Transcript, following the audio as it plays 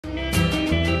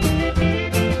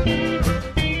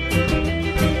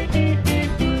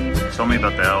Tell me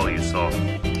about the owl you saw.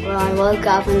 Well, I woke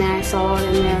up and then I saw it,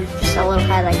 and there was just a little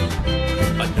head like.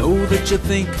 I know that you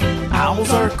think owls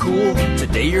are cool.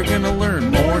 Today you're gonna learn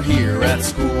more here at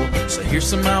school. So here's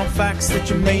some owl facts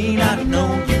that you may not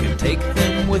know. You can take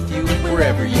them with you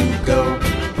wherever you go.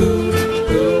 Who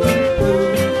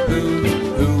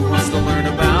wants to learn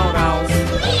about owls?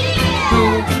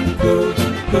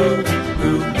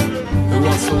 Who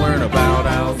wants to learn about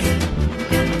owls?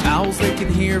 Owls, they can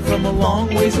hear from a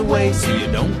long ways away, so you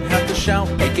don't have to shout.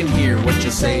 They can hear what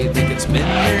you say. They can spin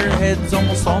their heads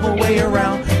almost all the way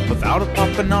around without it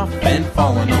popping off and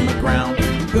falling on the ground.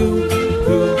 Who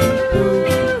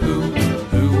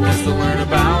wants to learn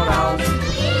about